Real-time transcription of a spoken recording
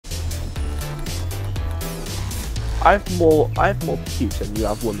I have more pubes than you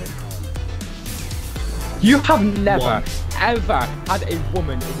have women. You have never, ever had a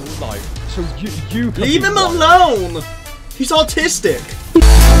woman in your life, so you leave him alone! He's autistic!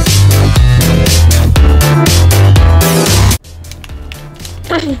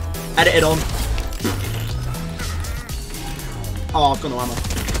 Edit it on. Oh, I've got no ammo.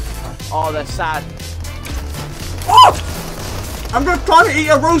 Oh, they're sad. Oh! I'm just trying to eat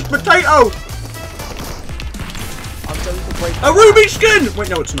a roast potato! I'm going to break a ruby skin! Wait,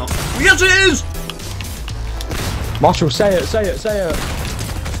 no it's not. Yes it is! Marshall, say it, say it, say it.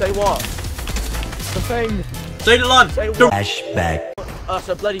 Say what? The thing. Say the line. Say what? Flashback. That's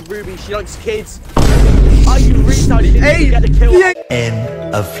a bloody Ruby, she likes kids. Are you retarded? You didn't even get the kill.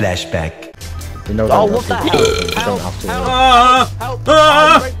 End of flashback. You know oh, what the hell? You don't have to. Help!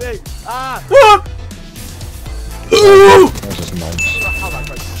 Break me! That's just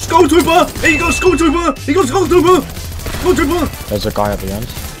nice. Skull Trooper! There you go, Skull Trooper! He got Skull Trooper! Skull Trooper! There's a guy at the end.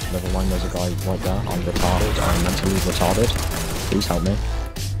 Never mind, there's a guy right there. I'm retarded. I'm mentally retarded. Please help me.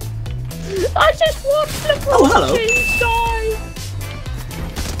 I just watched the hello. die!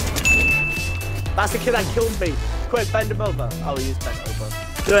 That's the kid that killed me. Quick, bend him over. Oh, he is bent over.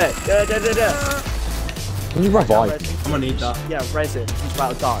 Do it. Do it. Can you revive? I'm gonna need that. Yeah, res him. He's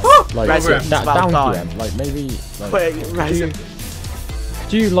about to die. Like, res him. He's about down to die. PM. Like, maybe. Like, Quick, res him.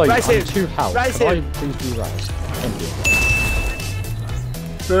 Do you like res him. 2 health? Res Can him. I please be res? Thank you.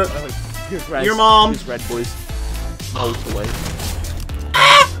 Good res. Your mom. Good red boys. Hold away.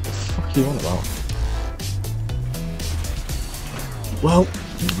 What the fuck are you on about? Well,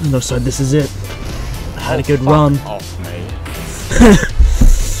 looks like this is it. I had a good run. Off, mate.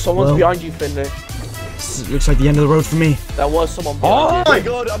 Someone's behind you, Finley. Looks like the end of the road for me. There was someone behind you. Oh my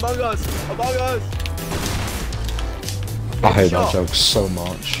god, Among Us! Among Us! I hate that joke so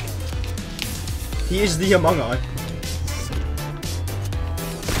much. He is the Among Us.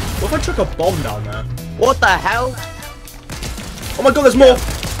 What if I chuck a bomb down there? What the hell? Oh my god, there's more!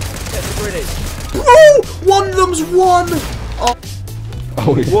 Get the grenade. Oh! One of them's one!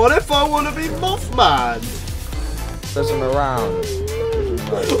 Oh, yeah. What if I want to be Mothman? There's him around.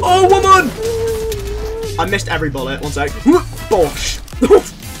 Oh, woman! I missed every bullet. 1 sec. Bosh!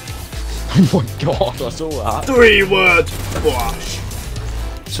 Oh my god, that's all that. 3 words. Bosh.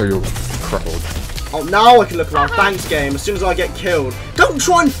 So you're crippled. Oh, now I can look around. Thanks, game. As soon as I get killed. Don't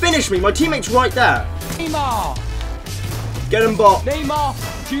try and finish me. My teammate's right there. Neymar! Get him, bot. Neymar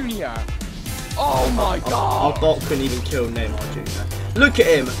Jr. Oh my god! Our bot couldn't even kill Neymar Jr. Look at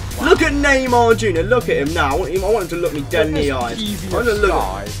him. Wow. Look at Neymar Jr. Look at him now. I want him to look me dead in the eyes.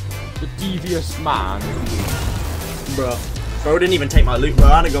 The devious man. Bro didn't even take my loot, bro.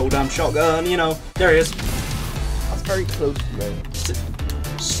 I had a goddamn shotgun, you know. There he is. That's very close to me.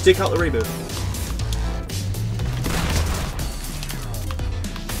 Stick out the reboot.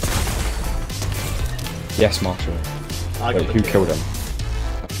 Yes, Marshall. Wait, who killed him?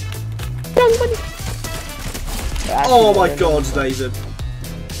 Oh my god, David.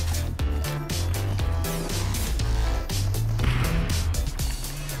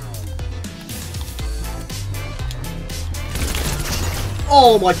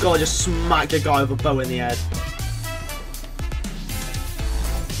 Oh my god, I just smacked a guy with a bow in the head.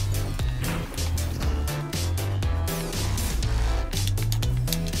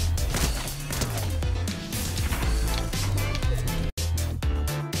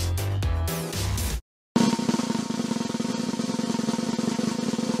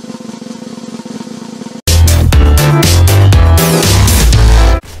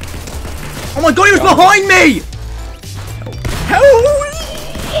 Oh my god, he was behind me! Help!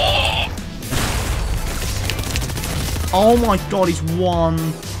 Oh my god, he's won.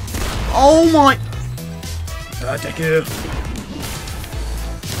 Oh my... Thank you.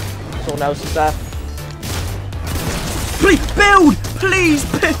 Someone else is there. Please build! Please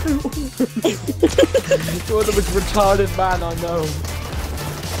build! You're the most retarded man I know.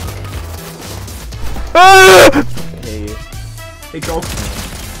 Hey, Joel.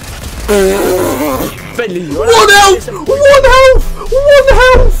 Finley, One health! 1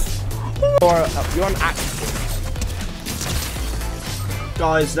 health! 1 health! You're on accident.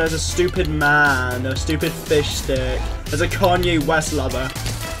 Guys, there's a stupid man, a stupid fish stick. There's a Kanye West lover.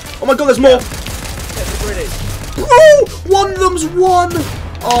 Oh my god, there's more! Get the grenade. Oh! One of them's one!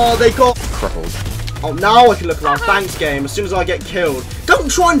 Oh, they got crippled. Oh, now I can look around. Thanks, game. As soon as I get killed. Don't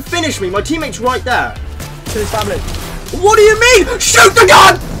try and finish me. My teammate's right there. To his family. What do you mean? Shoot the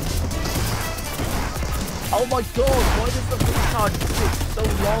gun! Oh my god, why does the retard take so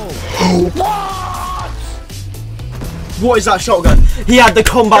long? What? What is that shotgun? He had the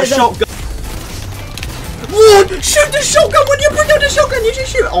combat shotgun. What? Shoot the shotgun when you bring out the shotgun. You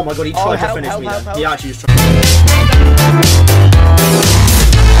just shoot. Oh my god, he tried to finish me. Then. He actually was trying.